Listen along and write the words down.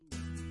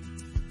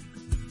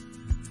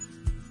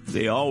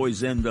they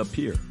always end up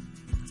here.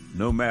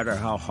 No matter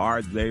how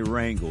hard they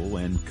wrangle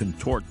and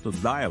contort the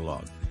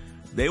dialogue,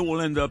 they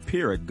will end up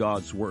here at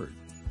God's Word.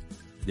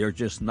 They're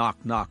just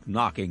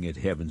knocking at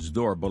heaven's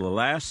door, but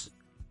alas,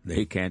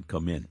 they can't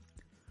come in.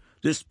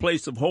 This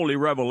place of holy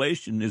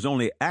revelation is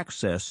only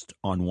accessed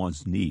on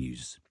one's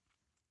knees.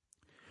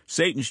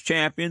 Satan's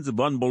champions of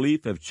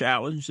unbelief have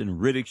challenged and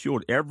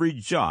ridiculed every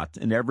jot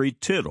and every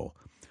tittle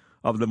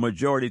of the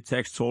majority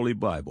text Holy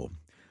Bible,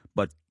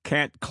 but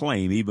can't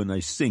claim even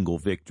a single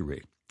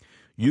victory.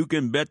 You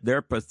can bet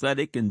their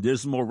pathetic and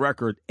dismal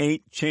record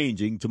ain't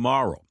changing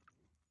tomorrow.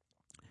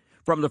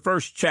 From the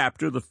first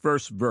chapter, the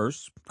first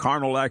verse,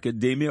 carnal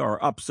academia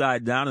are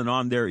upside down and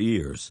on their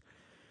ears.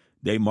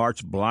 They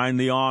march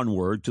blindly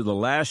onward to the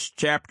last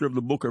chapter of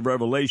the book of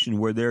Revelation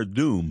where their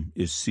doom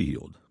is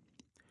sealed.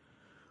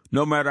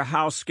 No matter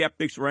how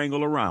skeptics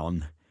wrangle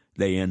around,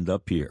 they end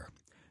up here.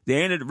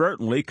 They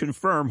inadvertently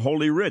confirm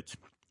Holy Writ.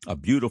 A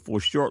beautiful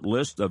short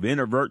list of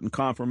inadvertent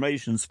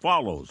confirmations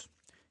follows.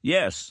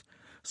 Yes,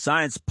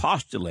 science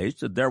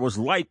postulates that there was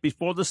light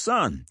before the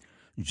sun,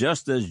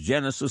 just as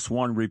Genesis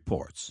 1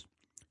 reports.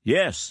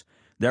 Yes,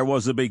 there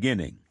was a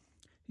beginning.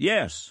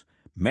 Yes,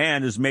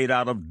 man is made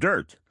out of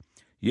dirt.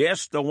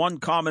 Yes, the one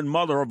common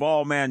mother of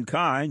all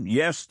mankind.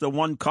 Yes, the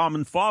one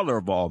common father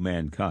of all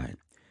mankind.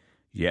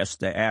 Yes,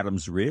 the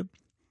Adam's rib.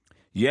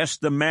 Yes,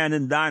 the man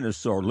and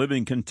dinosaur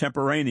living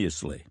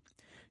contemporaneously.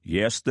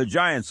 Yes, the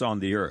giants on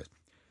the earth.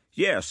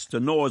 Yes, to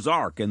Noah's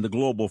Ark and the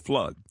global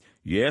flood.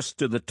 Yes,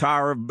 to the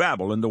Tower of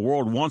Babel and the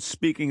world once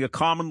speaking a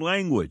common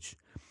language.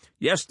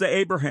 Yes, to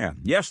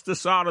Abraham. Yes, to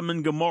Sodom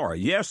and Gomorrah.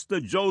 Yes,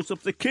 to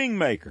Joseph the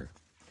kingmaker.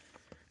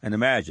 And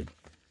imagine,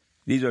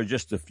 these are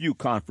just a few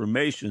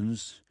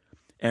confirmations,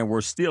 and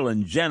we're still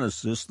in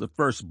Genesis, the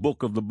first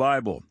book of the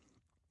Bible.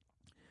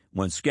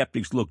 When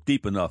skeptics look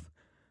deep enough,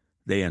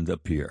 they end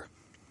up here.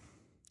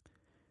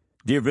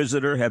 Dear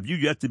visitor, have you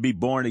yet to be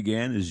born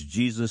again, as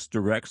Jesus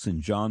directs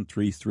in John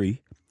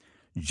 3:3?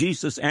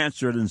 Jesus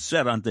answered and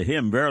said unto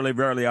him, Verily,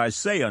 verily, I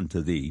say unto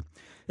thee,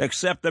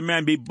 except a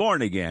man be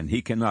born again,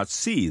 he cannot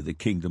see the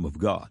kingdom of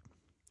God.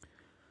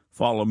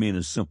 Follow me in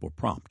a simple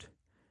prompt,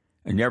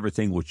 and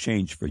everything will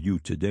change for you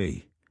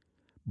today.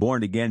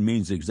 Born again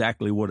means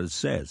exactly what it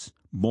says.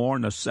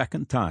 Born a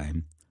second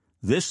time,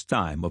 this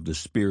time of the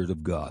Spirit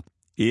of God.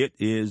 It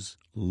is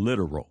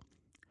literal.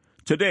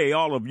 Today,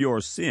 all of your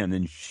sin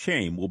and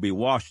shame will be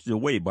washed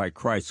away by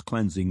Christ's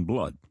cleansing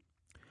blood.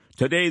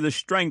 Today, the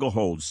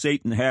stranglehold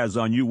Satan has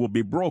on you will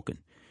be broken.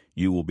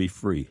 You will be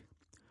free.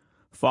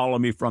 Follow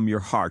me from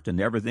your heart,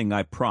 and everything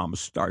I promise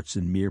starts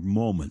in mere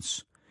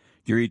moments.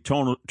 Your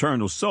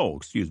eternal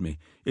soul,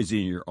 is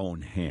in your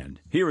own hand.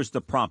 Here is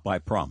the prompt I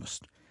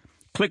promised.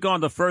 Click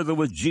on the Further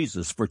with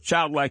Jesus for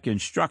childlike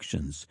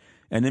instructions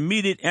and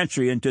immediate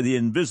entry into the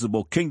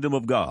invisible kingdom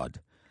of God.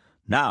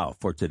 Now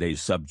for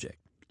today's subject.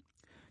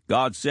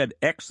 God said,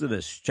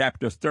 Exodus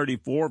chapter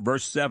 34,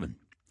 verse 7,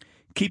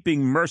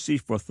 keeping mercy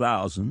for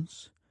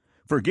thousands,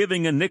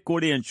 forgiving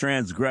iniquity and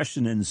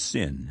transgression and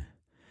sin,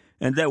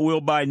 and that will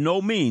by no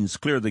means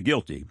clear the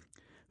guilty,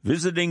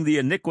 visiting the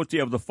iniquity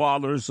of the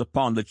fathers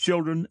upon the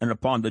children and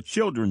upon the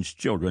children's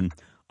children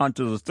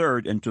unto the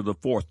third and to the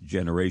fourth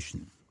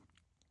generation.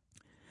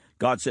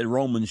 God said,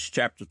 Romans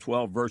chapter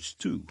 12, verse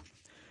 2,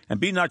 and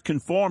be not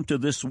conformed to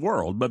this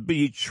world, but be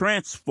ye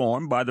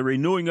transformed by the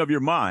renewing of your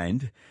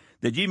mind,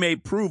 that ye may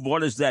prove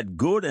what is that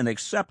good and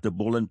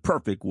acceptable and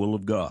perfect will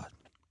of God.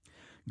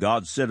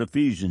 God said,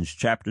 Ephesians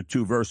chapter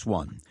 2, verse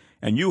 1,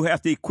 and you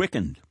hath he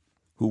quickened,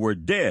 who were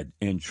dead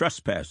in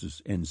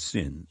trespasses and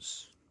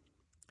sins.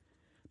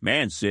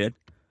 Man said,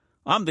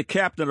 I'm the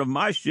captain of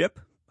my ship.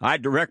 I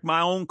direct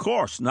my own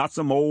course, not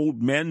some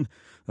old men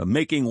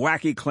making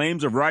wacky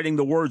claims of writing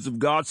the words of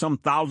God some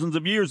thousands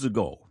of years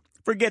ago.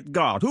 Forget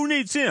God. Who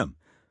needs him?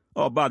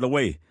 Oh, by the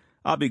way,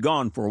 I'll be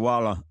gone for a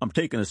while. I'm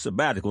taking a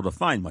sabbatical to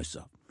find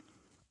myself.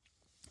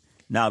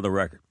 Now the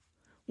record.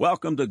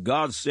 Welcome to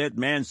God Said,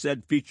 Man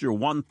Said feature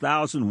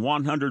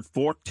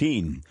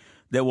 1114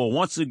 that will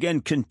once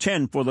again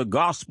contend for the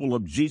gospel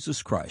of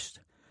Jesus Christ.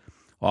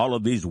 All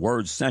of these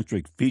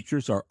word-centric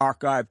features are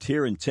archived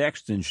here in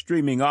text and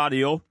streaming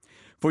audio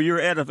for your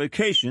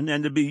edification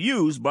and to be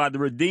used by the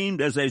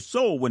redeemed as a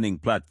soul-winning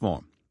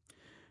platform.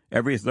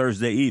 Every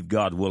Thursday Eve,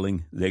 God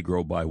willing, they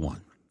grow by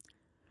one.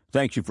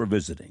 Thank you for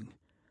visiting.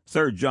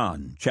 3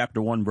 John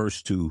chapter 1,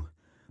 verse 2.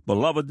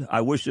 Beloved,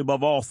 I wish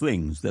above all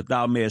things that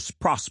thou mayest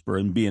prosper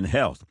and be in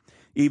health,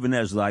 even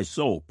as thy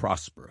soul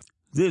prospereth.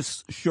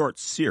 This short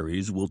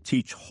series will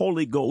teach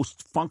Holy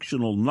Ghost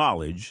functional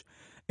knowledge,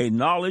 a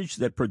knowledge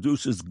that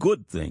produces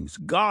good things,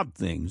 God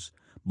things,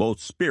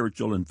 both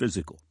spiritual and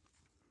physical.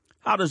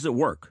 How does it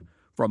work?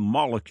 From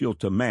molecule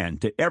to man,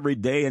 to every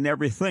day and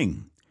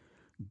everything.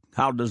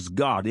 How does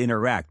God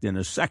interact in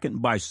a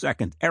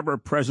second-by-second,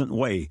 ever-present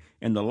way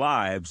in the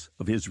lives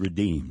of his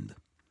redeemed?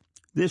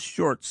 This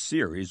short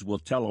series will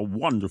tell a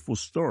wonderful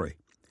story.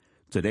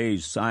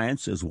 Today's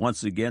science is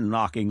once again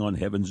knocking on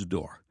heaven's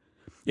door.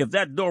 If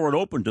that door would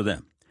open to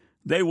them,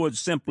 they would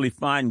simply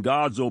find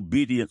God's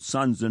obedient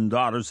sons and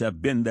daughters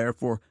have been there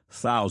for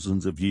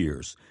thousands of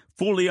years,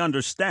 fully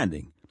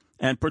understanding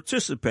and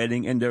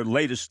participating in their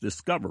latest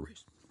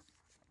discoveries.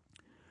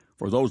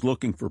 For those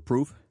looking for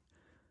proof,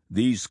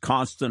 these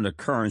constant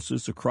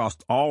occurrences across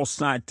all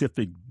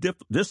scientific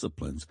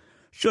disciplines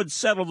should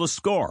settle the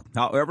score.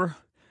 However,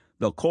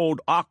 the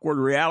cold, awkward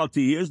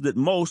reality is that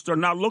most are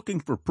not looking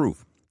for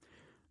proof.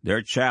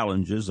 Their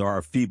challenges are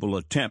a feeble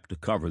attempt to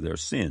cover their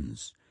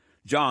sins.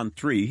 John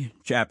 3,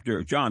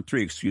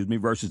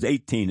 verses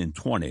 18,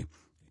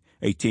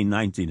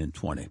 19, and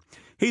 20.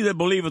 He that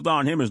believeth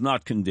on him is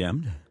not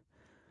condemned,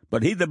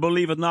 but he that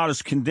believeth not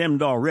is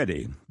condemned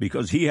already,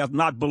 because he hath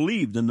not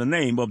believed in the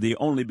name of the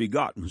only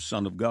begotten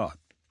Son of God.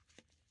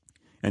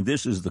 And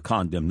this is the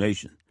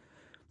condemnation.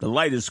 The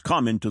light is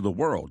come into the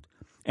world,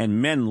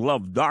 and men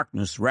love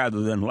darkness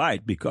rather than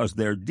light, because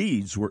their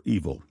deeds were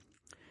evil.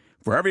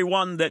 For every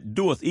one that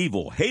doeth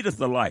evil hateth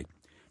the light,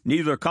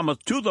 neither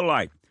cometh to the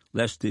light,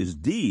 lest his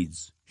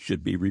deeds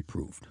should be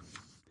reproved.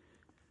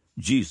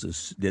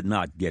 Jesus did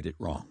not get it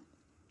wrong.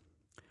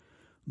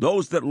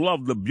 Those that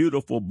love the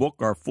beautiful book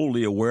are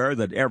fully aware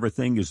that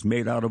everything is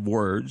made out of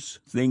words,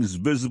 things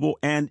visible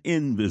and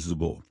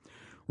invisible.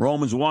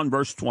 Romans 1,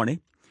 verse 20,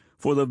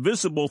 for the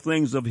visible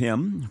things of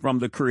him from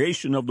the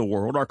creation of the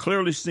world are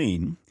clearly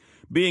seen,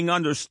 being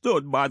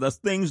understood by the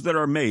things that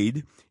are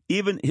made,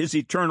 even his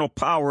eternal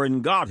power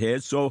and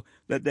Godhead, so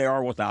that they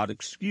are without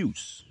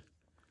excuse.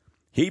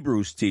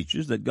 Hebrews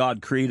teaches that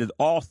God created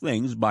all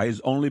things by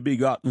his only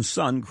begotten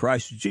Son,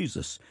 Christ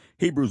Jesus.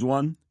 Hebrews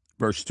 1,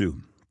 verse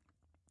 2.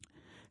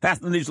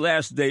 Hath in these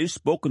last days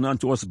spoken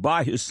unto us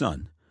by his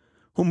Son,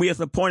 whom he hath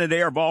appointed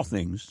heir of all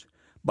things,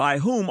 by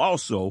whom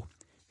also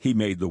he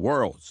made the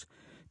worlds.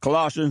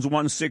 Colossians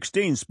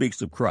 1:16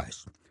 speaks of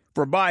Christ.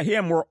 For by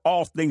him were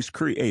all things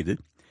created,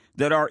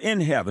 that are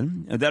in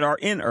heaven, and that are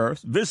in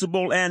earth,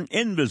 visible and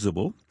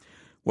invisible,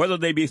 whether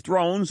they be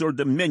thrones or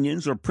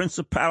dominions or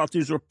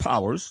principalities or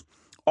powers,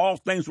 all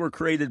things were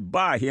created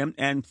by him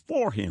and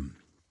for him.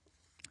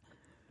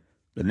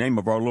 The name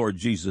of our Lord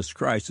Jesus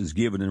Christ is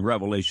given in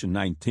Revelation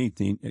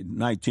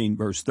 19,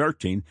 verse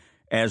 13,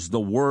 as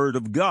the Word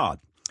of God.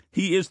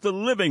 He is the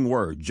living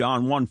Word.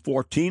 John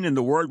 1:14, and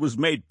the Word was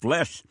made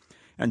flesh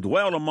and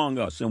dwelt among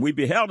us, and we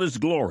beheld his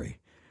glory.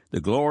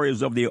 The glory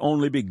is of the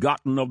only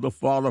begotten of the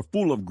Father,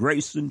 full of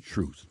grace and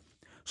truth.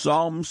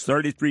 Psalms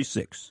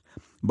 33:6,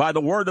 by the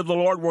word of the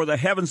Lord were the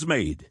heavens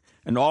made,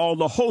 and all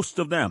the host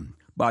of them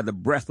by the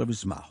breath of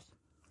his mouth.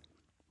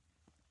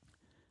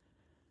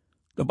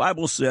 The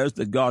Bible says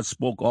that God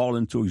spoke all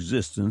into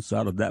existence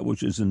out of that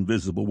which is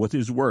invisible with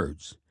his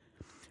words.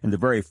 In the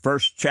very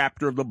first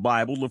chapter of the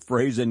Bible, the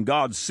phrase, and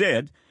God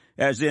said,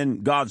 as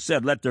in God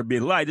said, let there be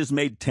light, is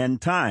made 10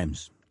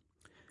 times.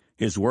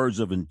 His words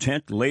of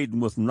intent, laden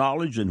with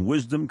knowledge and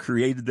wisdom,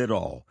 created it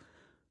all.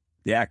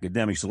 The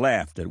academics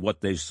laughed at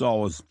what they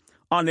saw as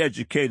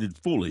uneducated,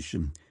 foolish,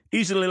 and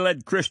easily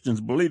led Christians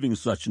believing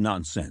such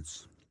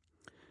nonsense.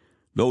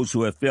 Those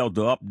who have failed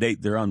to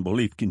update their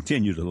unbelief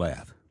continue to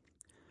laugh.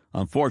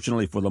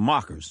 Unfortunately for the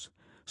mockers,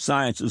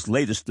 science's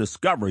latest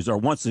discoveries are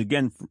once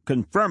again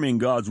confirming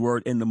God's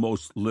word in the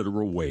most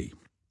literal way.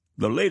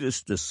 The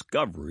latest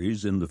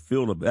discoveries in the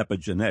field of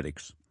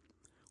epigenetics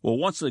will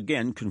once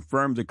again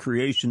confirm the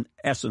creation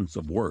essence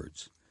of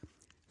words.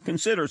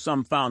 Consider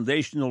some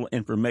foundational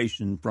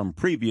information from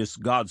previous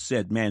God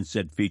said, man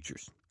said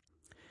features.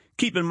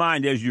 Keep in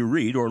mind as you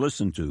read or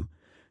listen to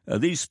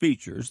these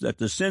features that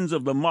the sins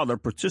of the mother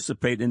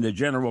participate in the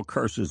general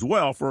curse as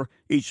well, for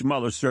each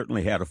mother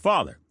certainly had a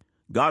father.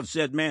 God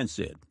said, man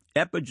said.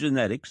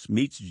 Epigenetics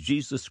meets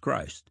Jesus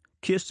Christ.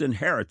 Kiss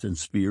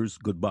inheritance fears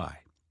goodbye.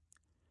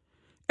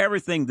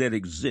 Everything that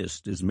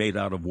exists is made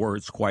out of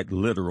words, quite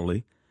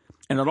literally,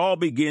 and it all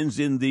begins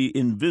in the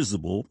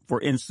invisible, for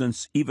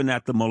instance, even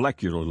at the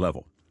molecular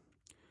level.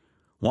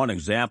 One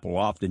example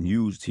often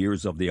used here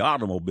is of the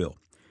automobile.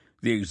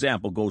 The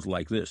example goes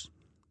like this.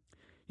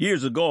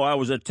 Years ago, I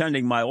was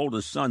attending my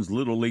oldest son's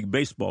Little League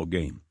baseball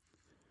game.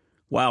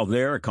 While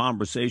there, a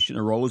conversation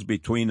arose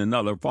between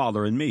another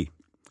father and me.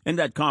 In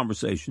that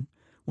conversation,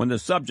 when the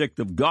subject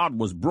of God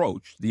was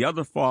broached, the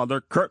other father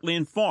curtly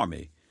informed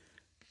me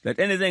that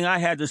anything I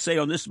had to say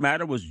on this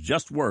matter was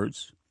just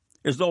words,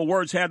 as though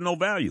words had no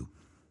value.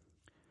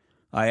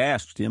 I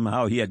asked him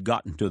how he had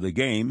gotten to the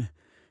game,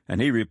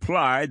 and he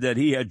replied that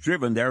he had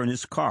driven there in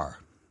his car.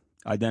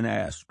 I then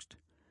asked,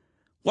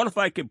 what if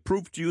I could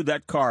prove to you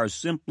that car is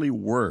simply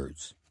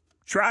words?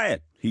 Try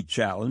it, he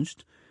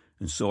challenged,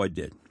 and so I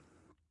did.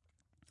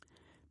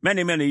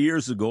 Many, many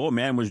years ago, a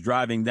man was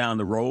driving down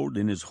the road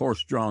in his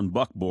horse-drawn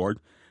buckboard,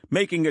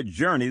 making a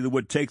journey that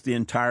would take the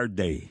entire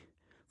day.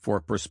 For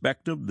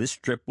perspective, this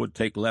trip would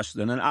take less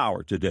than an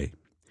hour today.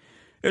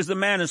 As the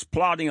man is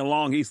plodding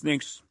along, he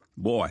thinks,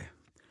 boy,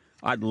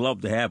 I'd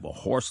love to have a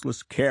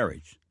horseless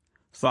carriage.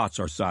 Thoughts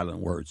are silent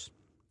words.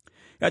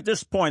 At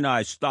this point,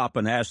 I stop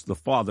and ask the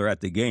father at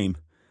the game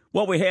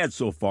what we had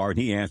so far, and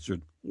he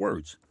answered,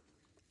 words.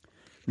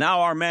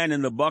 Now our man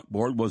in the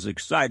buckboard was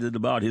excited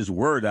about his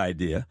word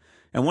idea,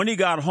 and when he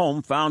got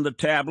home, found a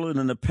tablet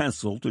and a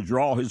pencil to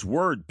draw his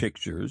word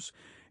pictures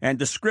and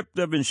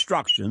descriptive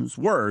instructions,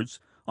 words,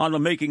 on the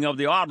making of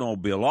the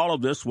automobile. All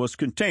of this was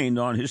contained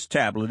on his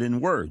tablet in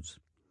words.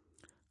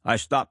 I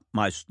stopped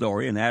my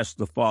story and asked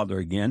the father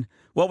again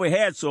what we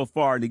had so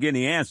far, and again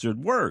he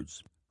answered,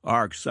 words.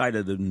 Our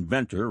excited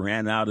inventor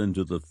ran out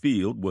into the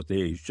field with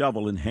a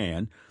shovel in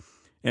hand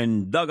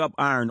and dug up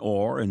iron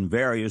ore and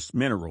various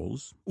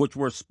minerals, which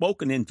were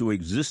spoken into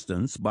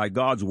existence by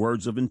God's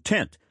words of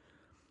intent.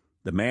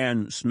 The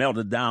man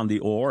smelted down the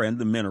ore and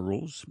the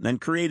minerals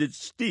and created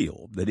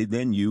steel that he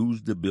then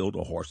used to build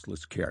a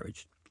horseless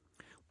carriage.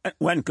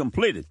 When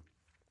completed,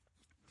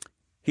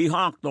 he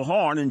honked the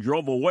horn and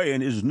drove away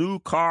in his new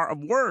car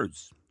of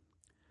words.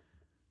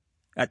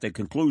 At the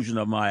conclusion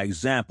of my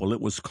example,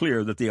 it was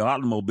clear that the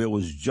automobile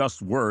was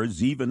just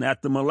words, even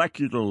at the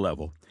molecular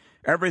level.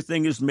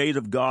 Everything is made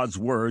of God's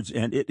words,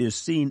 and it is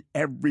seen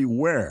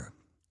everywhere.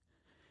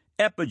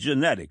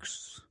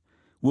 Epigenetics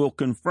will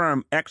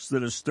confirm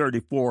Exodus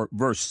 34,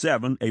 verse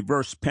 7, a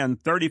verse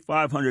penned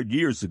 3,500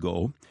 years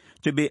ago,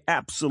 to be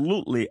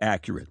absolutely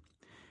accurate.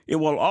 It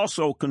will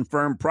also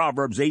confirm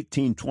Proverbs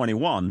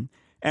 18:21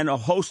 and a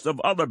host of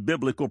other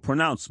biblical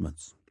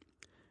pronouncements.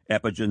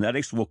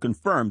 Epigenetics will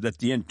confirm that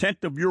the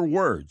intent of your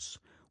words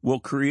will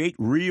create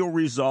real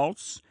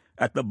results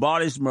at the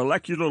body's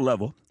molecular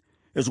level,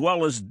 as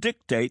well as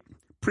dictate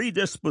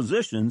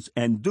predispositions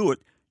and do it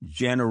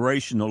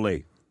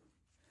generationally.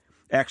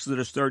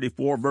 Exodus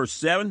 34, verse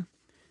 7,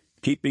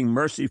 keeping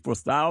mercy for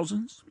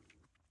thousands,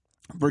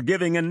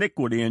 forgiving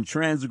iniquity and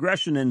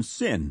transgression and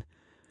sin,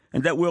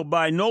 and that will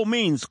by no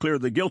means clear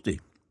the guilty,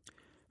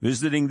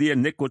 visiting the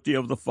iniquity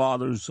of the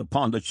fathers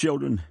upon the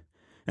children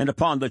and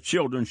upon the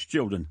children's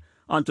children,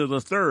 unto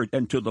the third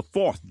and to the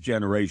fourth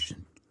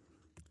generation.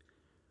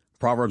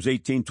 Proverbs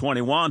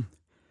 18:21,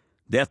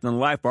 death and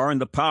life are in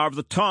the power of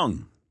the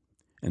tongue,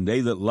 and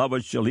they that love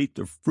it shall eat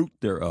the fruit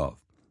thereof.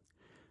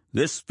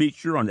 This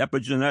feature on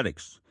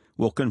epigenetics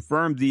will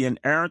confirm the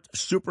inerrant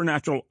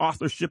supernatural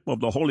authorship of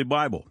the Holy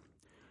Bible.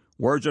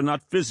 Words are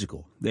not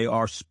physical, they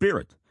are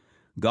spirit.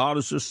 God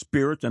is a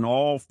spirit, and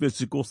all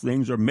physical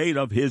things are made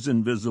of his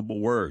invisible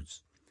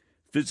words.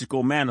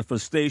 Physical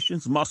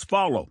manifestations must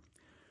follow.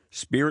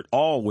 Spirit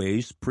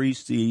always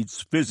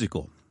precedes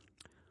physical.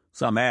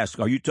 Some ask,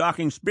 are you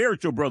talking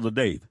spiritual, Brother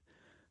Dave?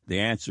 The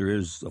answer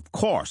is, of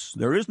course,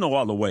 there is no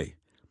other way.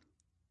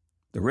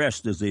 The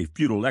rest is a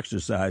futile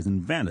exercise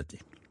in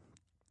vanity.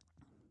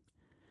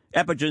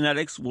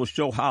 Epigenetics will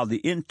show how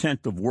the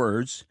intent of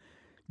words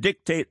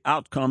dictate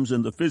outcomes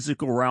in the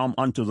physical realm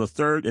unto the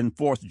third and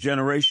fourth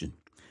generation.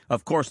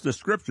 Of course, the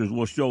scriptures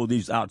will show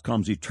these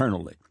outcomes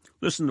eternally.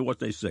 Listen to what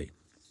they say.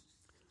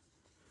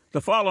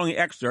 The following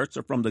excerpts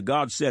are from the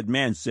God Said,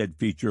 Man Said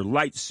feature,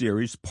 Light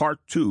Series, Part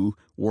 2,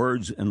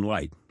 Words and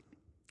Light.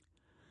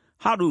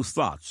 How do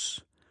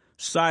thoughts,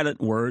 silent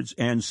words,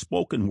 and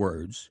spoken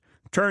words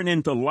turn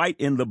into light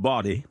in the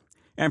body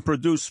and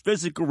produce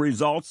physical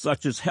results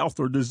such as health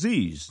or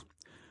disease?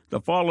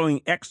 The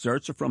following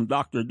excerpts are from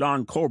Dr.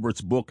 Don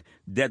Colbert's book,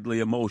 Deadly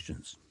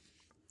Emotions.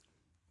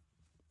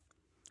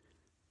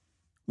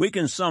 We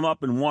can sum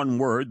up in one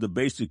word the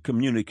basic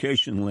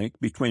communication link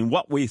between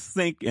what we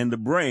think in the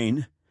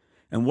brain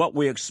and what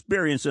we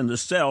experience in the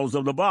cells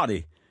of the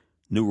body,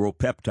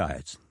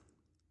 neuropeptides.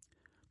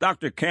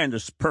 Dr.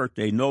 Candace Pert,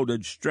 a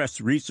noted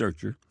stress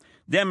researcher,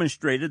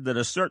 demonstrated that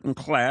a certain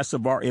class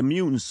of our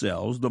immune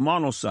cells, the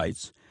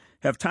monocytes,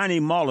 have tiny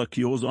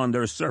molecules on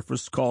their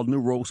surface called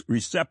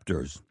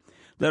neuroreceptors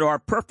that are a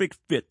perfect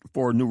fit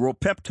for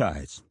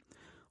neuropeptides.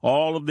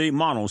 All of the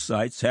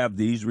monocytes have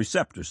these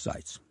receptor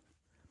sites.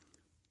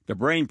 The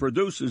brain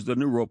produces the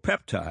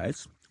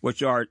neuropeptides,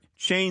 which are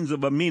chains of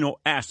amino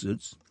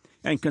acids,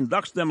 and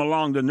conducts them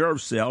along the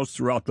nerve cells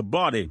throughout the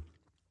body.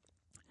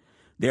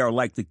 They are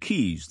like the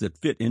keys that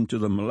fit into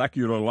the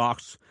molecular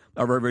locks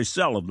of every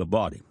cell of the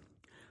body.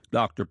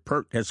 Dr.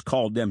 Pert has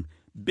called them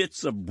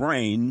bits of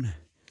brain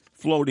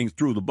floating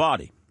through the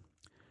body.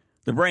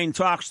 The brain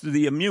talks to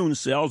the immune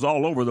cells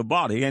all over the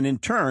body, and in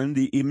turn,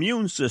 the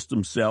immune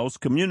system cells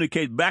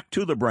communicate back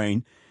to the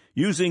brain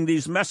using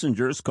these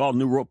messengers called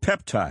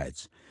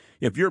neuropeptides.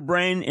 If your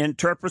brain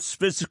interprets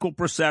physical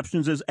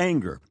perceptions as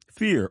anger,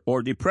 fear,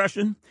 or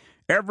depression,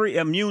 every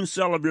immune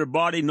cell of your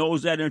body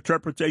knows that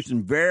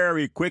interpretation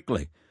very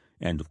quickly.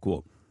 End of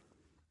quote.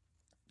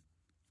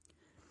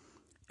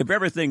 If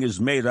everything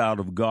is made out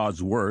of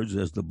God's words,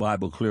 as the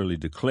Bible clearly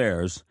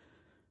declares,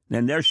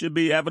 then there should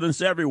be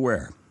evidence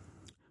everywhere.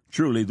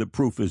 Truly, the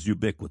proof is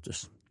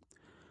ubiquitous.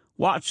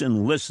 Watch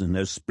and listen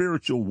as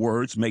spiritual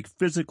words make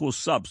physical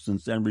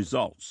substance and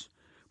results.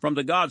 From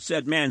the God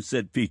Said, Man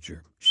Said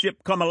feature,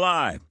 Ship Come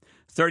Alive,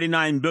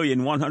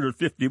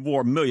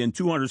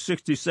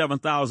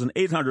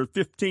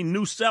 39,154,267,815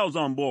 new cells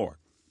on board.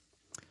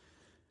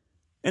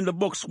 In the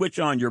book Switch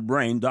on Your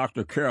Brain,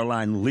 Dr.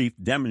 Caroline Leaf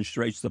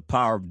demonstrates the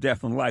power of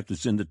death and life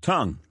that's in the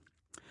tongue.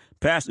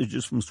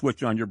 Passages from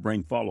Switch on Your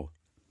Brain follow.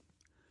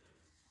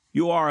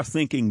 You are a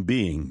thinking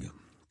being.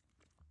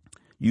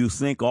 You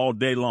think all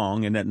day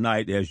long, and at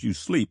night as you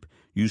sleep,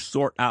 you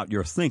sort out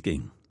your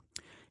thinking.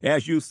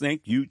 As you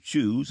think, you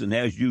choose, and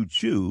as you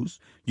choose,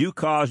 you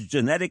cause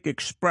genetic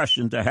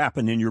expression to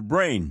happen in your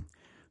brain.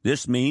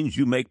 This means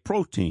you make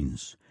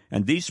proteins,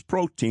 and these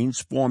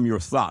proteins form your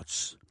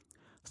thoughts.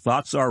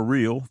 Thoughts are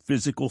real,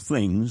 physical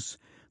things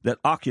that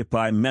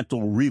occupy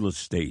mental real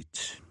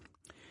estate.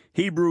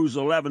 Hebrews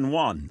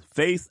 11:1,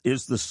 faith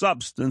is the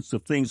substance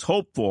of things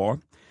hoped for,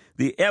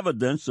 the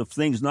evidence of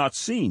things not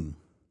seen.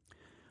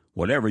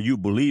 Whatever you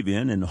believe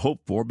in and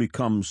hope for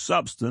becomes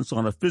substance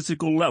on a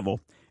physical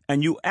level,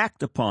 and you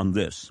act upon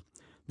this.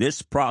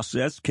 This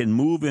process can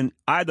move in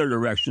either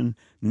direction,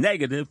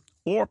 negative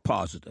or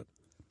positive.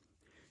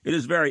 It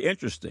is very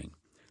interesting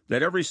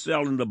that every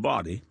cell in the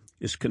body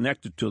is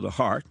connected to the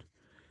heart,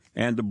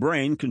 and the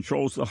brain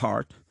controls the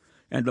heart,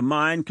 and the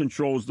mind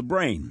controls the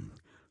brain.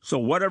 So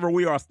whatever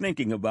we are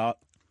thinking about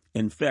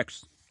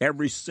infects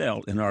every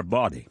cell in our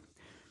body.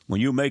 When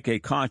you make a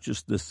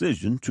conscious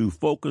decision to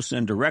focus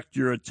and direct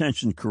your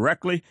attention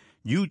correctly,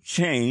 you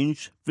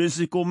change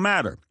physical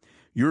matter.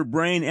 Your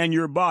brain and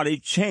your body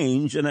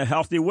change in a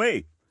healthy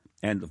way.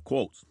 End of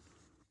quotes.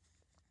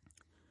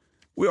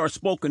 We are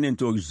spoken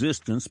into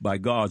existence by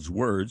God's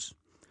words,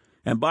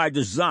 and by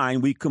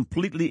design we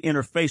completely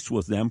interface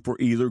with them for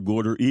either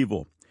good or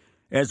evil.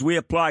 As we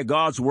apply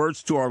God's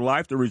words to our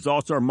life, the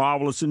results are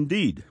marvelous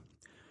indeed.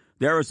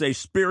 There is a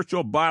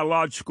spiritual,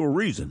 biological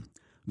reason.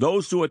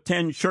 Those who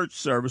attend church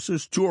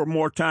services 2 or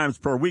more times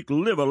per week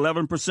live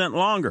 11%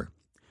 longer.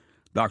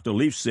 Dr.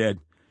 Leaf said,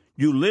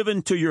 "You live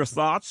into your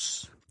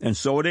thoughts, and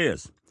so it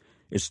is.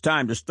 It's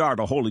time to start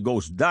a Holy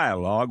Ghost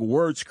dialogue.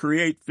 Words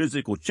create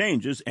physical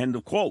changes." End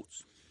of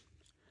quotes.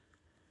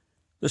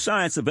 The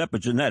science of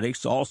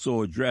epigenetics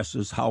also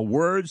addresses how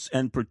words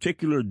and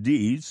particular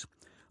deeds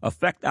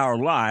affect our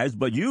lives,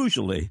 but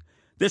usually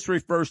this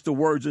refers to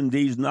words and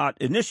deeds not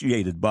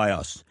initiated by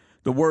us.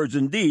 The words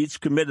and deeds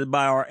committed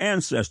by our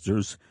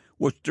ancestors,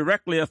 which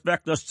directly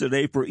affect us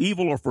today for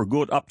evil or for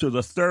good up to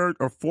the 3rd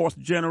or 4th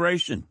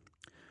generation.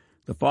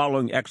 The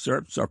following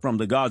excerpts are from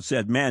the God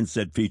Said, Man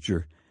Said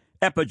feature,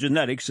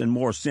 Epigenetics and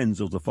More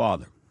Sins of the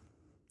Father.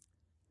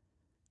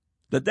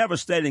 The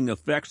devastating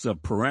effects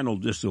of parental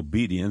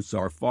disobedience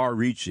are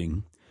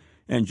far-reaching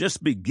and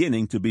just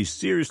beginning to be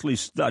seriously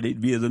studied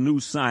via the new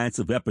science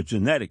of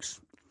epigenetics.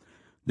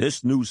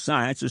 This new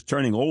science is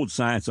turning old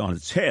science on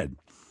its head.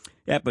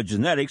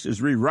 Epigenetics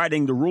is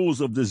rewriting the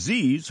rules of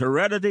disease,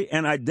 heredity,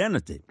 and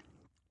identity.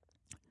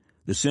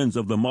 The sins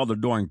of the mother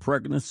during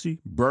pregnancy,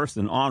 birth,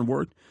 and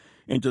onward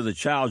into the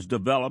child's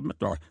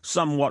development are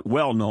somewhat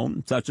well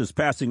known, such as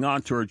passing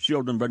on to her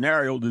children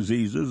venereal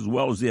diseases, as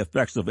well as the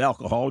effects of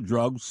alcohol,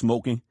 drugs,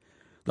 smoking,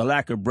 the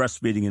lack of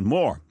breastfeeding, and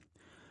more.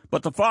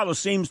 But the father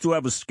seems to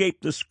have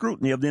escaped the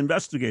scrutiny of the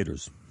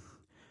investigators.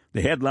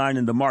 The headline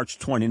in the March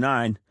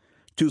 29,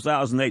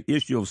 2008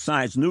 issue of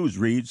Science News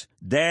reads,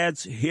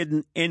 Dad's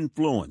Hidden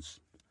Influence.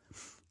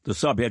 The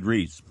subhead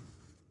reads,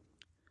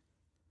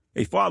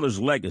 a father's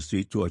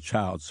legacy to a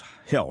child's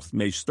health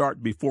may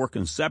start before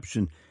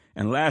conception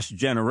and last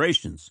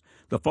generations.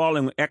 The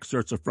following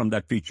excerpts are from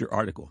that feature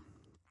article.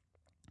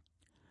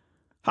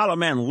 How a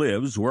man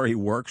lives, where he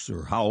works,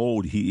 or how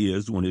old he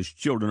is when his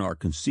children are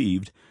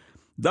conceived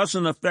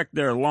doesn't affect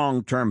their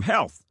long-term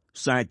health,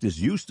 scientists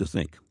used to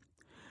think.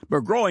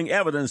 But growing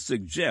evidence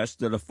suggests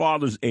that a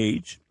father's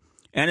age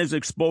and his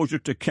exposure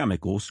to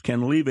chemicals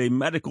can leave a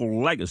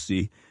medical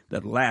legacy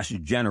that lasts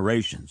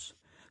generations.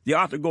 The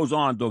author goes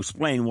on to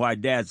explain why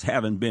dads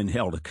haven't been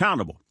held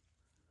accountable.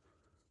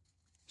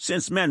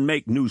 Since men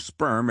make new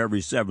sperm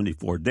every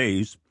 74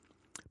 days,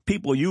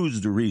 people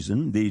use the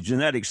reason the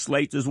genetic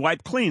slate is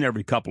wiped clean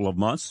every couple of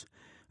months,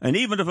 and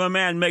even if a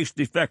man makes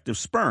defective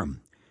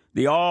sperm,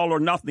 the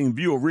all-or-nothing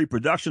view of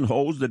reproduction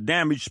holds that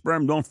damaged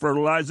sperm don't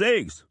fertilize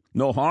eggs.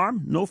 No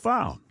harm, no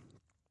foul.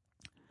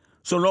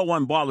 So no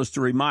one bothers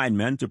to remind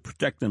men to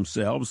protect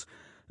themselves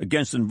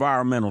against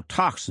environmental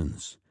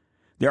toxins.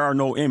 There are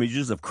no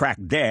images of crack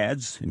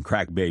dads and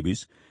crack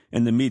babies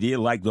in the media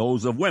like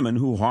those of women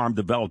who harm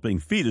developing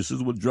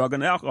fetuses with drug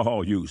and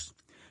alcohol use.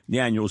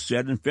 Daniel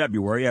said in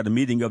February at a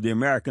meeting of the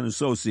American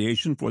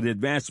Association for the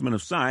Advancement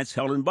of Science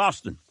held in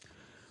Boston.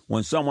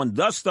 When someone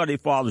does study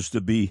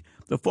fathers-to-be,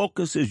 the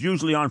focus is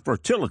usually on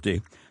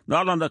fertility,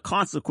 not on the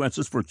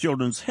consequences for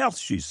children's health,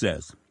 she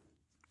says.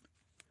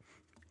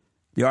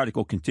 The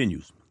article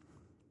continues.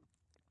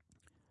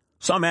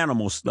 Some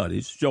animal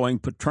studies showing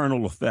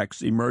paternal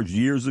effects emerged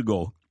years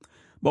ago,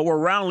 but were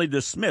roundly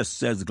dismissed,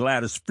 says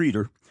Gladys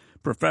Frieder,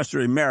 professor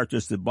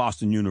emeritus at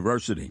Boston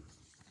University.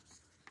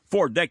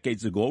 4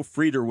 decades ago,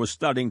 Frieder was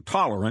studying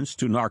tolerance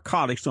to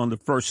narcotics on the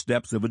first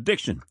steps of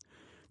addiction,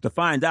 to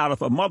find out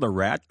if a mother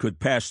rat could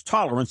pass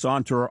tolerance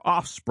on to her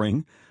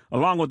offspring,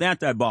 along with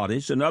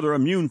antibodies and other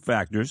immune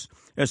factors,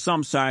 as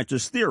some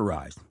scientists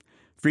theorized.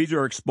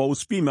 Frieder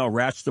exposed female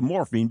rats to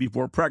morphine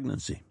before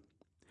pregnancy.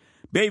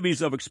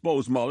 Babies of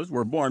exposed mothers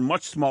were born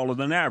much smaller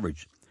than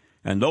average,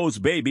 and those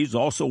babies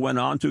also went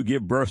on to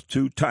give birth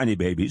to tiny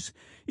babies,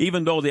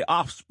 even though the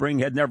offspring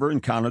had never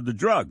encountered the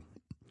drug.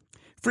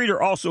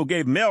 Frieder also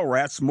gave male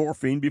rats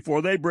morphine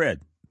before they bred.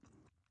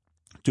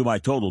 To my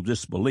total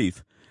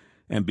disbelief,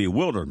 and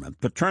bewilderment.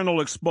 Paternal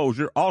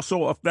exposure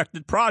also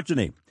affected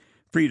progeny,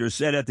 Frieder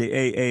said at the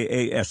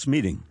AAAS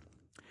meeting.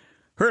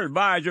 Her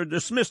advisor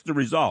dismissed the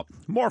result.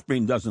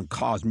 Morphine doesn't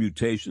cause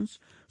mutations,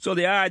 so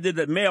the idea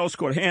that males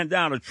could hand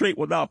down a trait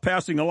without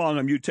passing along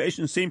a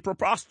mutation seemed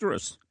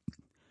preposterous.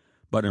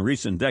 But in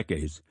recent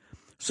decades,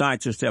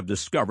 scientists have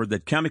discovered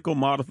that chemical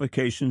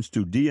modifications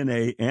to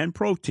DNA and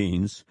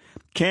proteins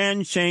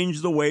can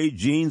change the way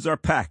genes are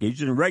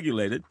packaged and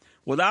regulated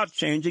without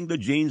changing the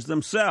genes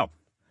themselves.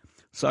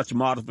 Such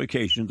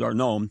modifications are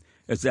known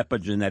as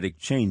epigenetic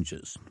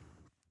changes.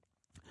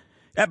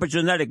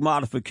 Epigenetic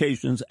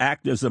modifications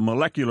act as a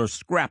molecular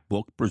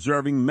scrapbook,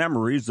 preserving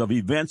memories of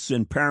events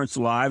in parents'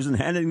 lives and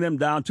handing them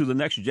down to the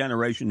next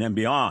generation and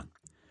beyond.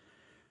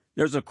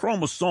 There's a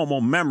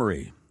chromosomal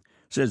memory,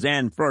 says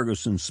Anne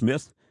Ferguson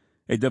Smith,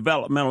 a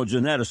developmental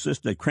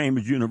geneticist at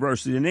Cambridge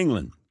University in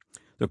England.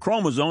 The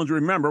chromosomes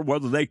remember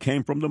whether they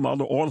came from the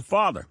mother or the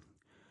father.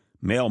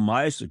 Male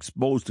mice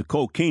exposed to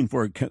cocaine,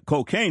 for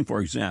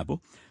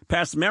example,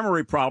 pass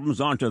memory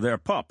problems onto their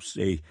pups.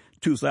 A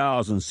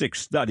 2006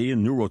 study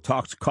in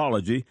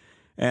neurotoxicology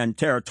and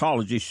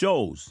teratology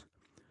shows.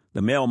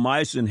 The male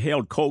mice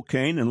inhaled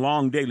cocaine in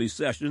long daily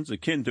sessions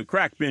akin to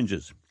crack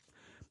binges.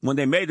 When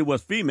they mated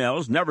with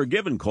females never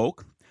given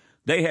coke,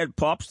 they had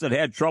pups that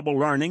had trouble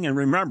learning and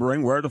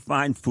remembering where to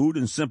find food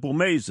in simple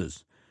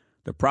mazes.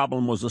 The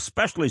problem was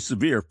especially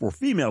severe for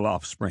female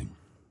offspring.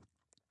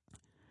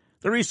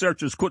 The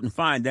researchers couldn't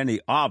find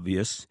any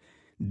obvious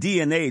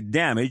DNA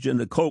damage in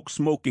the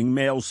coke-smoking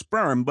male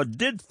sperm, but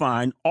did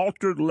find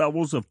altered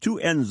levels of two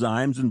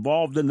enzymes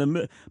involved in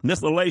the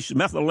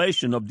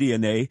methylation of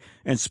DNA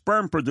and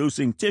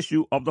sperm-producing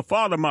tissue of the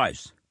father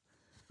mice.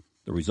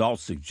 The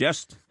results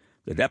suggest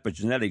that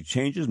epigenetic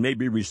changes may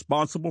be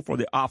responsible for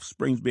the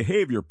offspring's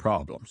behavior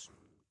problems.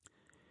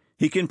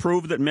 He can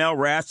prove that male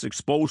rats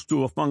exposed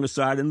to a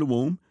fungicide in the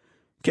womb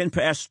can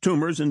pass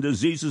tumors and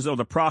diseases of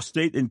the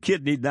prostate and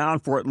kidney down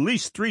for at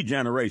least 3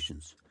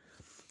 generations.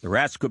 The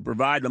rats could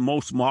provide the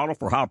most model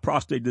for how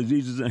prostate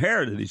disease is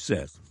inherited, he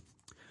says.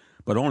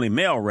 But only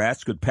male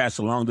rats could pass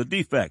along the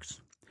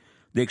defects.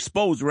 The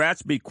exposed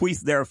rats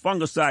bequeath their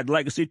fungicide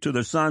legacy to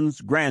their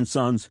sons,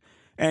 grandsons,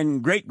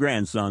 and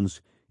great-grandsons,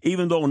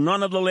 even though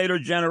none of the later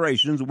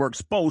generations were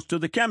exposed to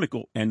the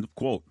chemical, end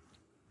quote.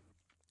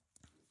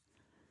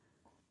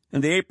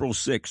 In the April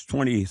 6,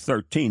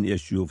 2013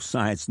 issue of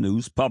Science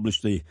News,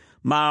 published a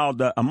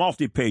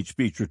multi-page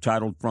feature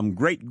titled From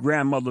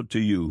Great-Grandmother to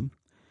You,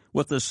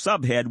 with a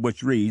subhead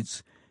which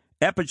reads,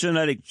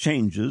 Epigenetic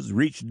Changes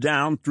Reach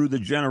Down Through the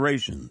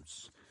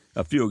Generations.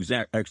 A few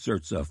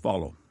excerpts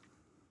follow.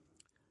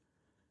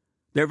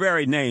 Their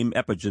very name,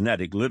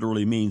 epigenetic,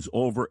 literally means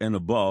over and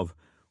above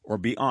or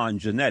beyond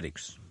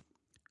genetics.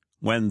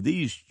 When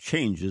these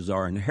changes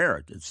are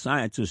inherited,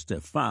 scientists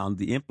have found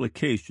the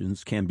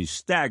implications can be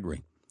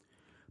staggering.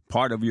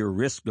 Part of your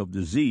risk of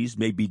disease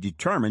may be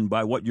determined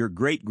by what your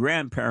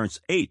great-grandparents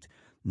ate,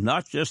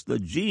 not just the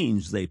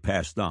genes they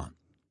passed on.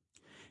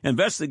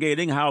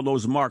 Investigating how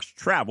those marks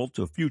travel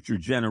to future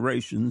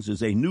generations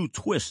is a new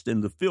twist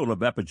in the field of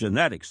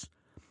epigenetics.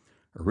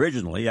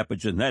 Originally,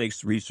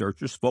 epigenetics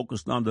researchers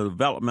focused on the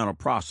developmental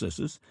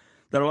processes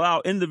that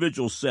allow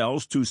individual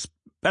cells to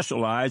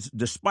specialize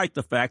despite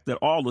the fact that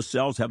all the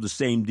cells have the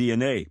same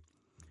DNA.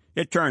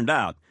 It turned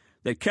out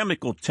that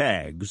chemical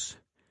tags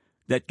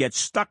that get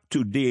stuck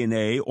to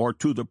DNA or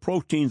to the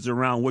proteins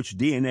around which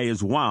DNA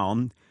is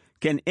wound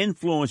can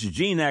influence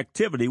gene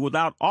activity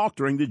without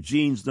altering the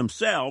genes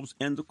themselves,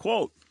 end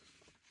quote.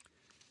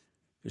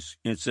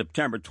 In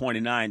September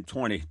 29,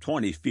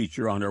 2020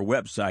 feature on her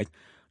website,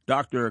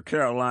 Dr.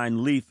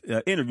 Caroline Leaf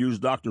interviews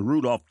Dr.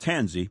 Rudolph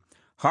Tanzi,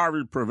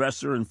 Harvard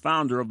professor and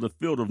founder of the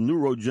field of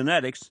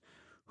neurogenetics,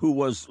 who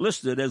was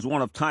listed as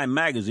one of Time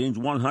magazine's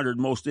 100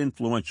 most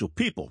influential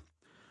people.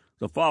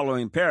 The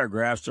following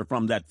paragraphs are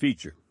from that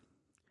feature.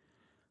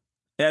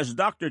 As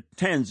Dr.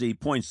 Tanzi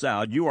points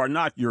out, you are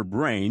not your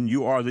brain,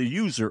 you are the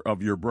user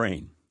of your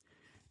brain.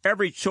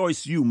 Every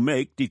choice you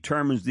make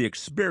determines the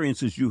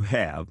experiences you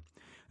have,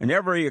 and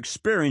every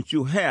experience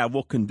you have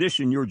will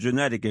condition your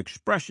genetic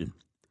expression.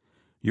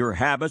 Your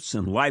habits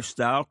and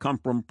lifestyle come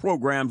from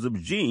programs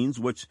of genes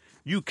which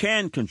you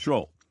can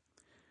control.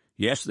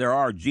 Yes, there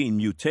are gene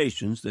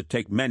mutations that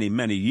take many,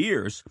 many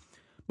years,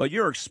 but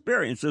your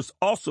experiences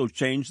also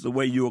change the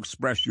way you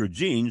express your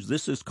genes.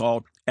 This is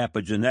called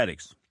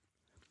epigenetics.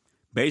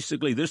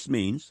 Basically, this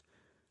means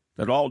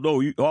that although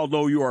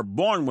you are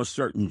born with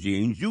certain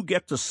genes, you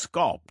get to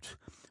sculpt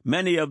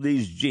many of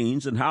these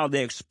genes and how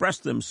they express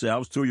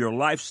themselves through your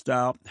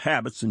lifestyle,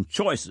 habits, and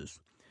choices.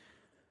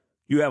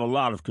 You have a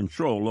lot of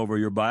control over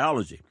your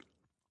biology.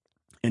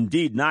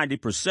 Indeed,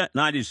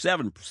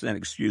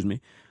 97%,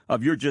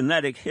 of your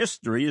genetic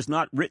history is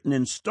not written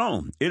in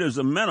stone. It is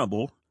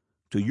amenable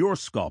to your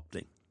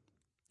sculpting.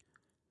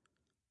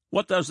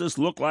 What does this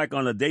look like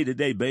on a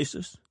day-to-day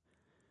basis?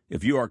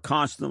 If you are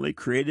constantly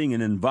creating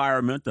an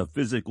environment of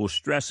physical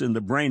stress in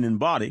the brain and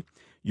body,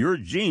 your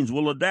genes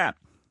will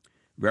adapt.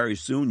 Very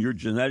soon, your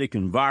genetic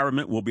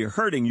environment will be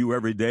hurting you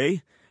every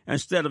day,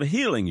 instead of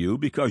healing you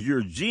because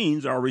your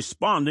genes are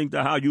responding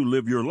to how you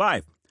live your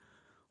life.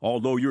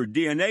 Although your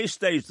DNA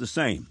stays the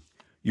same,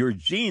 your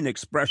gene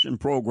expression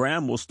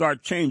program will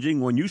start changing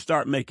when you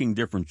start making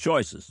different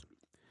choices.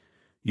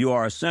 You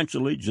are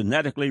essentially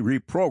genetically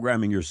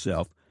reprogramming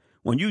yourself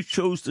when you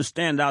choose to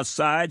stand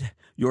outside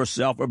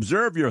yourself,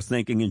 observe your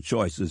thinking and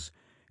choices,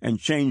 and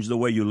change the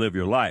way you live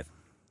your life.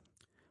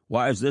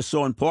 Why is this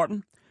so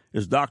important?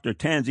 As Dr.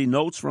 Tanzi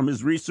notes from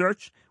his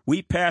research,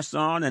 we pass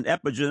on an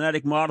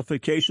epigenetic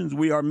modifications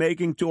we are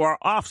making to our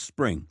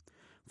offspring.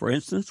 For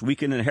instance, we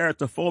can inherit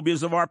the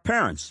phobias of our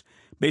parents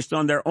based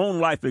on their own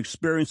life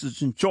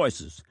experiences and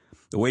choices.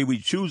 The way we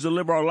choose to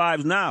live our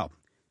lives now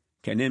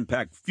can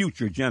impact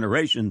future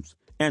generations.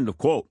 End of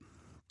quote.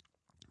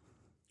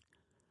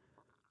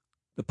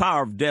 The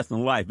power of death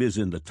and life is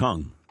in the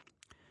tongue.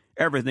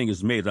 Everything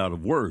is made out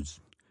of words.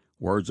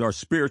 Words are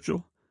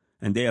spiritual,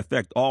 and they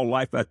affect all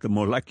life at the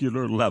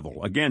molecular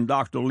level. Again,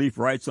 Dr. Leaf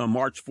writes on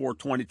March 4,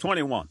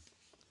 2021,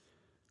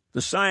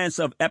 the science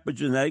of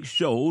epigenetics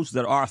shows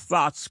that our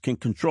thoughts can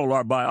control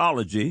our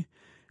biology,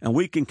 and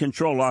we can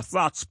control our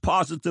thoughts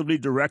positively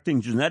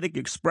directing genetic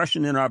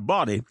expression in our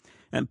body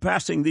and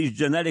passing these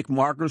genetic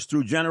markers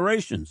through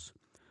generations.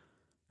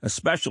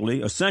 Essentially,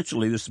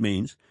 this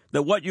means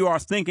that what you are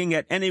thinking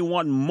at any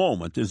one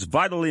moment is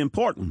vitally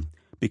important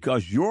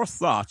because your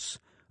thoughts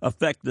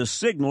affect the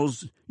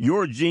signals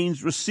your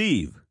genes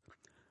receive.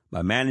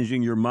 By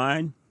managing your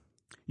mind,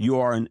 you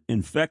are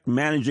in fact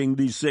managing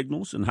these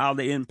signals and how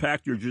they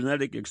impact your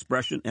genetic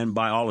expression and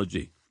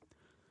biology.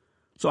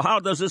 So how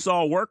does this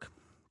all work?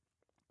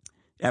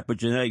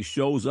 Epigenetics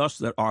shows us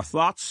that our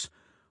thoughts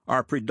are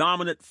a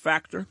predominant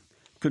factor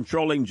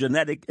controlling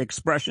genetic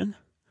expression.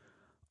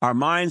 Our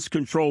minds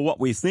control what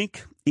we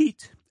think,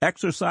 eat,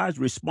 exercise,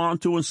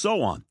 respond to, and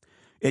so on.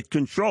 It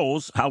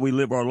controls how we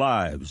live our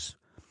lives.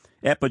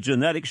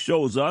 Epigenetics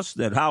shows us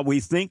that how we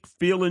think,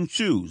 feel, and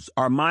choose,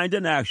 our mind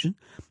and action,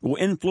 will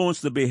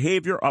influence the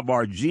behavior of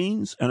our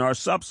genes and our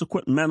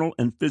subsequent mental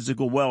and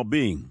physical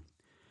well-being.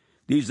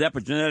 These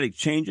epigenetic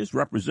changes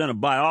represent a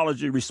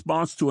biology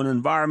response to an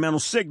environmental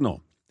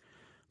signal.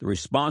 The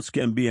response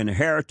can be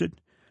inherited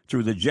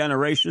through the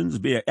generations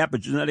via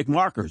epigenetic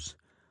markers.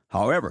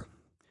 However,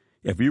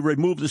 if you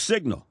remove the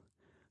signal,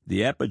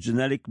 the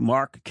epigenetic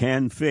mark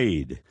can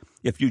fade.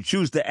 If you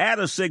choose to add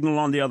a signal,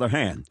 on the other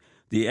hand,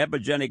 the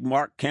epigenetic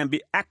mark can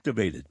be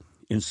activated.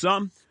 In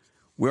sum,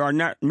 we are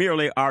not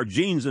merely our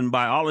genes in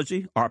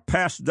biology. Our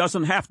past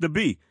doesn't have to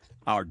be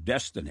our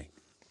destiny.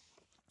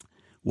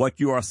 What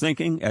you are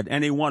thinking at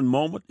any one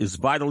moment is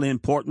vitally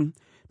important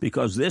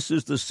because this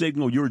is the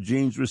signal your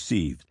genes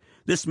received.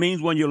 This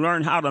means when you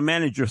learn how to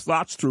manage your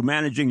thoughts through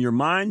managing your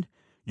mind,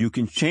 you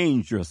can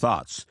change your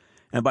thoughts.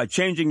 And by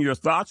changing your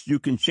thoughts, you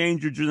can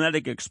change your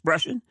genetic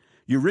expression.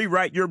 You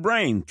rewrite your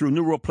brain through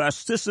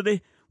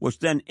neuroplasticity, which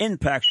then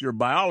impacts your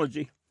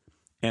biology.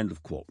 End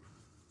of quote.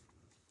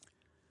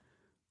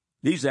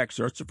 These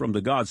excerpts are from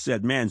the God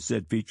Said, Man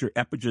Said feature,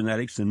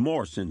 Epigenetics and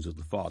More Sins of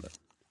the Father.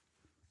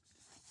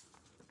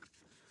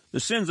 The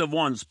sins of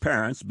one's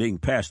parents being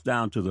passed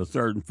down to the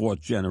third and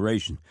fourth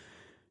generation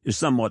is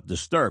somewhat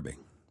disturbing.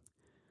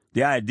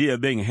 The idea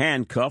of being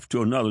handcuffed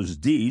to another's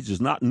deeds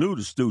is not new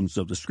to students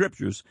of the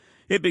Scriptures.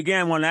 It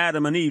began when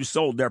Adam and Eve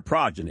sold their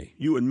progeny,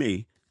 you and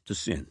me, to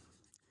sin.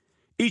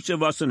 Each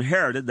of us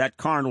inherited that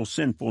carnal,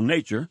 sinful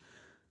nature,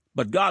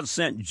 but God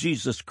sent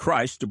Jesus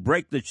Christ to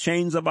break the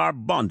chains of our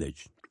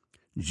bondage.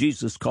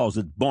 Jesus calls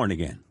it born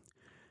again.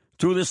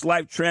 Through this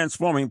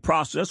life-transforming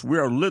process, we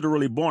are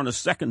literally born a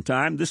second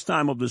time, this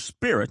time of the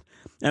Spirit,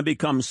 and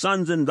become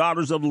sons and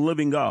daughters of the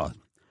living God.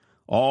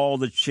 All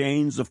the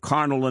chains of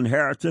carnal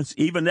inheritance,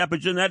 even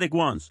epigenetic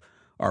ones,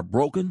 are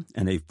broken,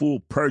 and a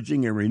full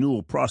purging and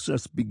renewal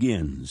process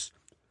begins.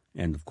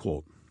 End of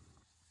quote.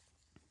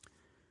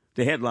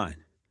 The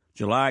headline,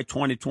 July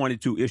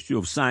 2022 issue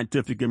of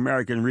Scientific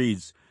American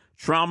reads,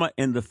 Trauma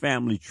in the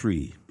Family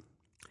Tree.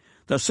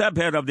 The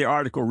subhead of the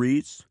article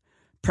reads,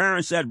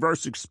 Parents'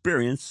 Adverse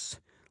Experience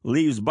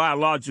Leaves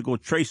Biological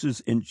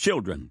Traces in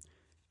Children.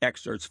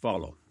 Excerpts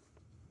follow.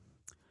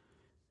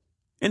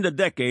 In the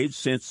decades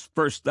since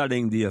first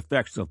studying the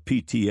effects of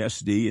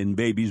PTSD in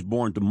babies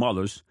born to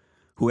mothers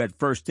who had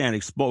first-hand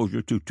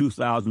exposure to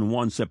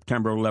 2001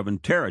 September 11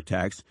 terror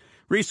attacks,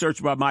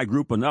 research by my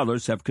group and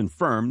others have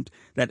confirmed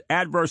that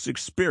adverse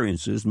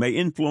experiences may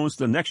influence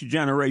the next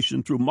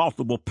generation through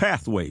multiple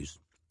pathways.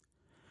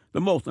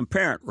 The most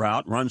apparent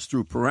route runs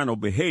through parental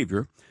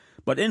behavior,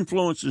 but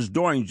influences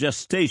during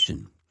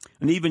gestation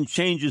and even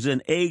changes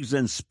in eggs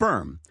and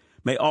sperm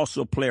may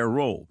also play a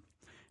role.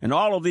 And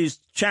all of these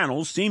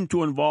channels seem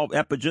to involve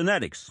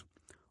epigenetics,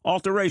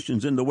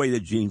 alterations in the way the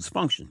genes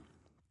function.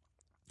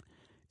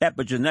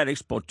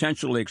 Epigenetics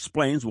potentially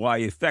explains why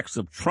effects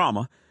of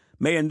trauma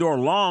may endure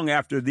long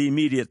after the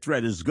immediate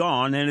threat is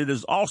gone, and it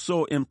is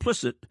also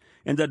implicit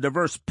in the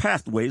diverse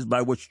pathways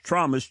by which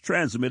trauma is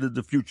transmitted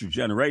to future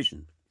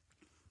generations.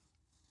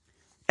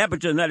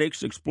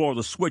 Epigenetics explore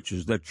the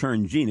switches that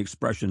turn gene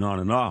expression on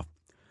and off.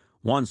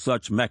 One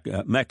such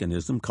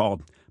mechanism,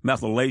 called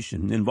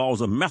methylation, involves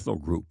a methyl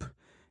group,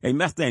 a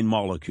methane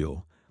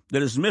molecule,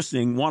 that is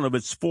missing one of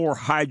its 4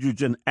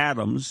 hydrogen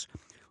atoms,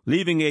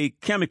 leaving a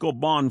chemical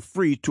bond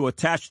free to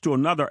attach to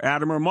another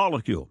atom or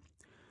molecule.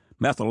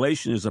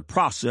 Methylation is a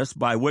process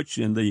by which,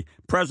 in the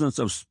presence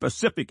of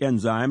specific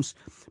enzymes,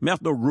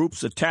 methyl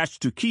groups attach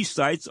to key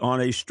sites on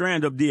a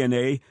strand of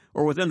DNA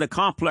or within the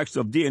complex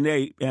of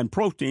DNA and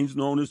proteins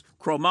known as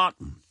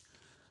chromatin.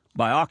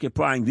 By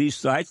occupying these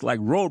sites like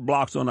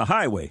roadblocks on a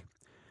highway,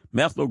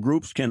 methyl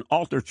groups can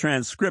alter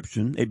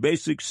transcription, a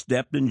basic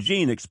step in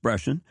gene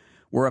expression,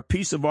 where a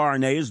piece of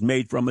RNA is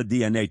made from a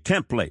DNA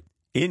template.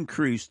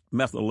 Increased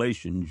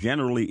methylation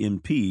generally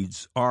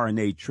impedes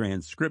RNA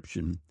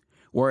transcription,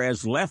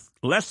 whereas less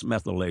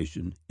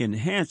methylation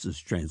enhances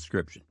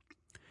transcription.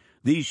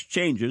 These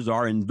changes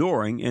are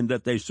enduring in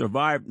that they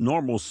survive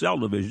normal cell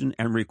division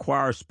and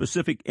require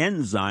specific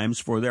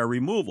enzymes for their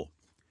removal.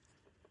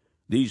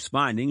 These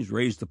findings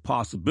raise the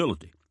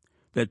possibility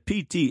that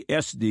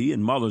PTSD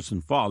in mothers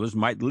and fathers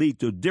might lead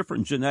to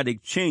different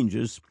genetic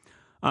changes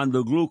on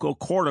the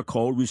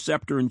glucocorticoid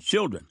receptor in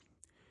children.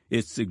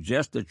 It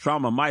suggests that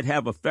trauma might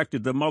have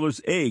affected the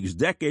mother's eggs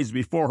decades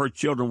before her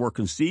children were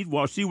conceived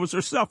while she was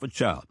herself a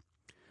child.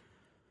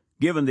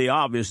 Given the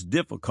obvious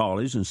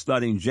difficulties in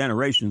studying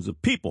generations of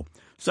people,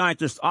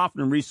 scientists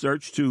often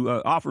resort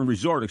to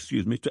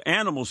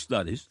animal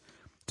studies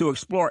to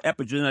explore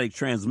epigenetic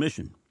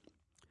transmission.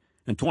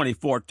 In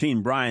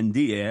 2014, Brian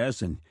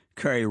Diaz and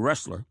Kerry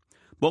Ressler,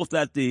 both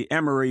at the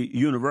Emory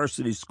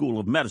University School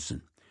of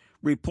Medicine,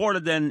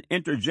 reported an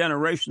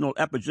intergenerational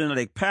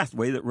epigenetic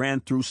pathway that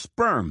ran through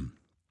sperm.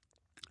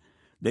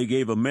 They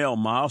gave a male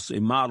mouse a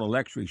mild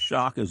electric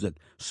shock as it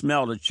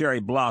smelled a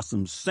cherry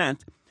blossom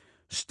scent,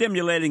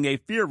 stimulating a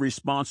fear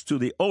response to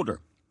the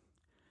odor.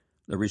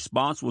 The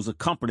response was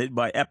accompanied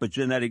by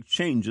epigenetic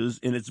changes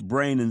in its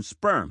brain and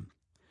sperm.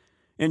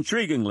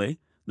 Intriguingly,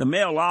 the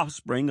male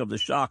offspring of the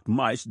shocked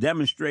mice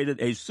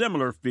demonstrated a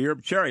similar fear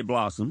of cherry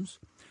blossoms,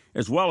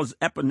 as well as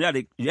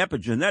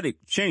epigenetic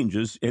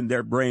changes in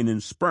their brain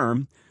and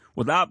sperm,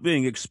 without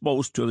being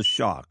exposed to the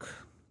shock.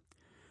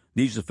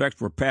 These effects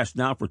were passed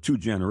down for 2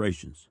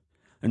 generations.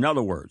 In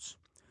other words,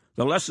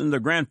 the lesson the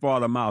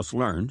grandfather mouse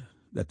learned,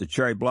 that the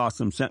cherry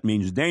blossom scent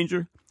means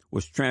danger,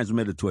 was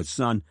transmitted to its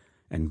son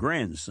and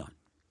grandson.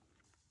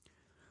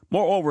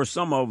 Moreover,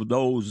 some of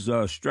those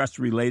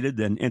stress-related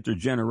and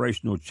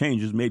intergenerational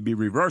changes may be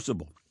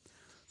reversible.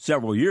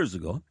 Several years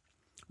ago,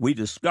 we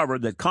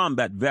discovered that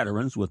combat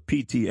veterans with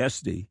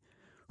PTSD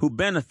who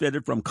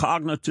benefited from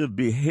cognitive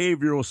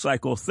behavioral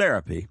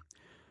psychotherapy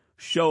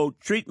showed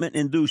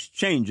treatment-induced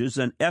changes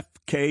in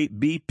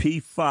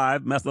FKBP5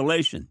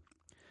 methylation.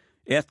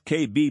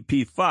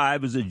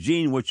 FKBP5 is a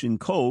gene which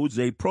encodes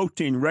a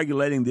protein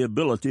regulating the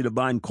ability to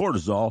bind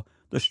cortisol,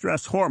 the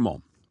stress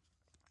hormone.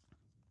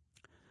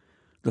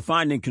 The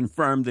finding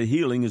confirmed that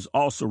healing is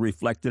also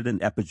reflected in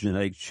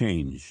epigenetic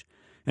change,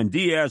 and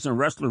Diaz and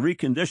Ressler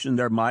reconditioned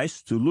their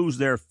mice to lose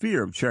their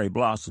fear of cherry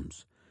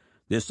blossoms.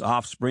 This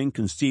offspring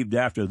conceived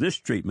after this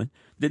treatment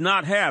did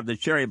not have the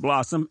cherry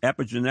blossom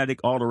epigenetic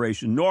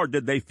alteration, nor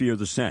did they fear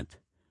the scent.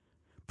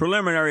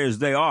 Preliminary as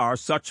they are,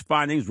 such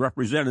findings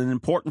represent an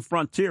important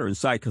frontier in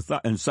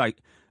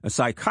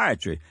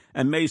psychiatry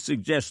and may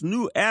suggest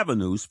new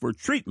avenues for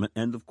treatment.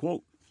 End of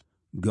quote.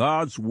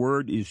 God's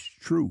word is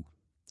true.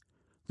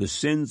 The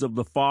sins of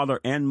the father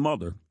and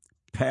mother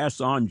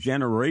pass on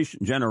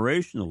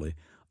generationally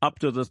up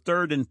to the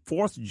 3rd and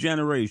 4th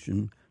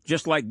generation,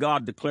 just like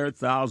God declared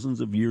thousands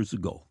of years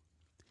ago.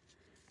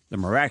 The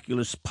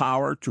miraculous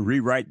power to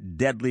rewrite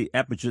deadly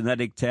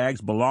epigenetic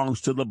tags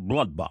belongs to the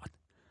blood-bought.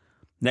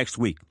 Next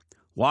week,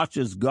 watch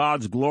as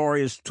God's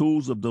glorious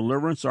tools of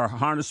deliverance are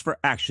harnessed for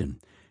action.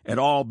 It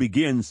all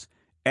begins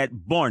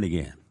at born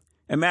again.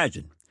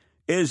 Imagine,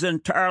 it is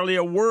entirely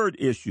a word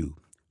issue.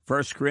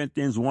 1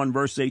 Corinthians 1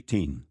 verse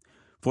 18.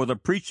 For the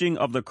preaching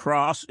of the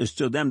cross is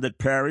to them that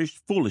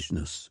perish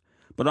foolishness,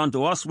 but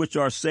unto us which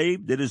are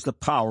saved it is the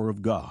power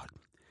of God.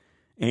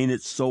 Ain't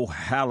it so?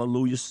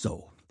 Hallelujah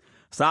so.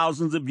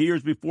 Thousands of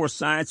years before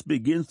science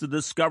begins to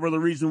discover the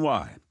reason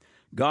why,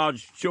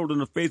 God's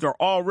children of faith are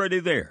already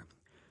there.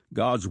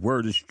 God's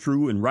word is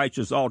true and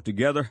righteous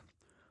altogether,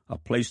 a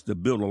place to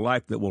build a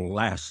life that will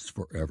last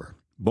forever.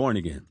 Born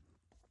again.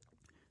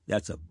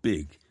 That's a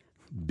big,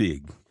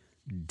 big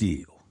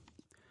deal.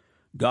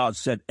 God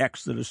said,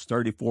 Exodus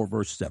 34,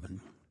 verse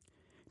 7,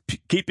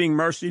 keeping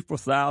mercy for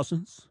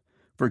thousands,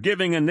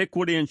 forgiving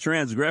iniquity and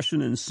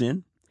transgression and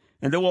sin,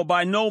 and they will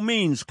by no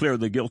means clear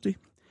the guilty,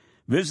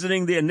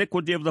 visiting the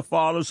iniquity of the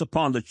fathers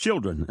upon the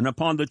children, and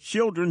upon the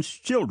children's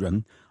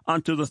children,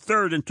 unto the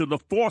 3rd and to the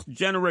 4th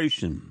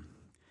generation.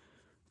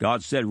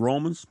 God said,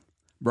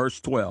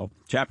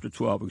 chapter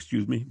 12,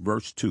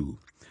 verse 2,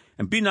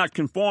 and be not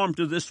conformed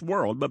to this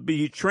world, but be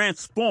ye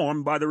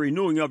transformed by the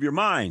renewing of your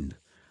mind,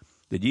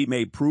 that ye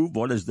may prove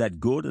what is that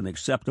good and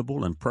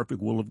acceptable and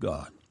perfect will of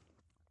God.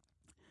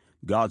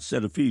 God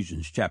said,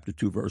 Ephesians chapter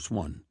 2, verse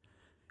 1,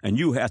 and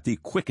you hath he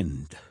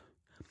quickened,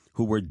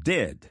 who were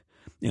dead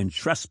in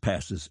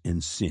trespasses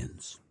and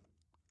sins.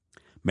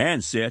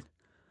 Man said,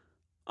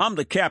 I'm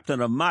the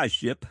captain of my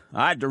ship.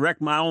 I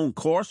direct my own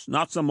course,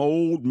 not some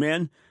old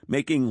men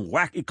making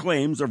wacky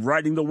claims of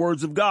writing the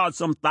words of God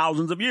some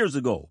thousands of years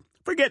ago.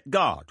 Forget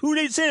God. Who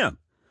needs him?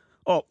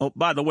 Oh,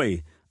 by the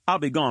way, I'll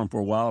be gone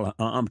for a while.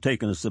 I'm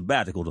taking a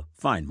sabbatical to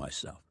find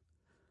myself.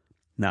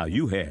 Now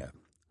you have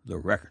the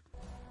record.